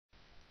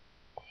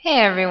Hey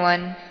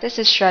everyone, this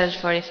is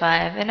Shredded45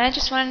 and I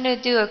just wanted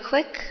to do a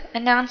quick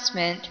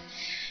announcement.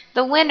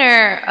 The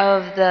winner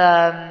of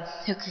the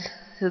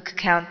who could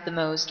count the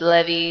most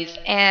levies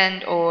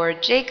and or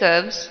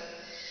Jacobs,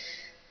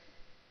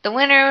 the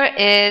winner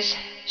is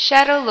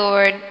Shadow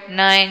Lord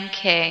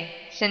 9K,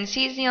 since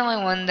he's the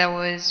only one that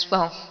was,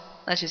 well,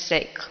 let's just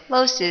say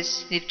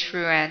closest to the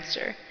true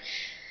answer.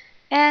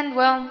 And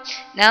well,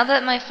 now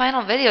that my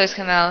final video has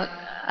come out,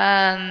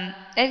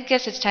 I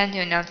guess it's time to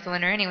announce the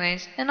winner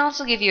anyways, and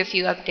also give you a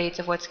few updates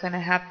of what's going to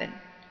happen.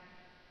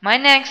 My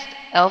next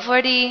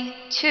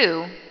L4D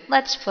 2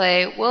 Let's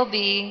Play will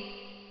be,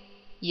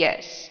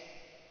 yes,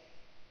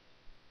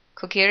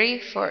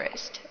 Kokiri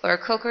Forest, or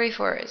Kokiri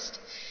Forest.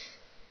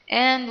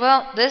 And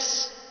well,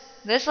 this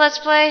Let's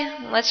Play,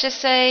 let's just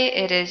say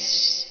it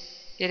is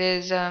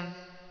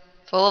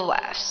full of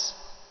laughs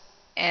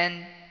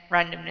and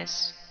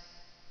randomness.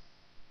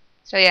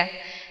 So yeah,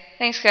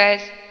 thanks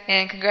guys,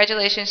 and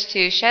congratulations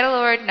to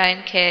Shadowlord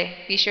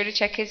 9K. Be sure to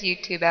check his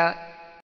YouTube out.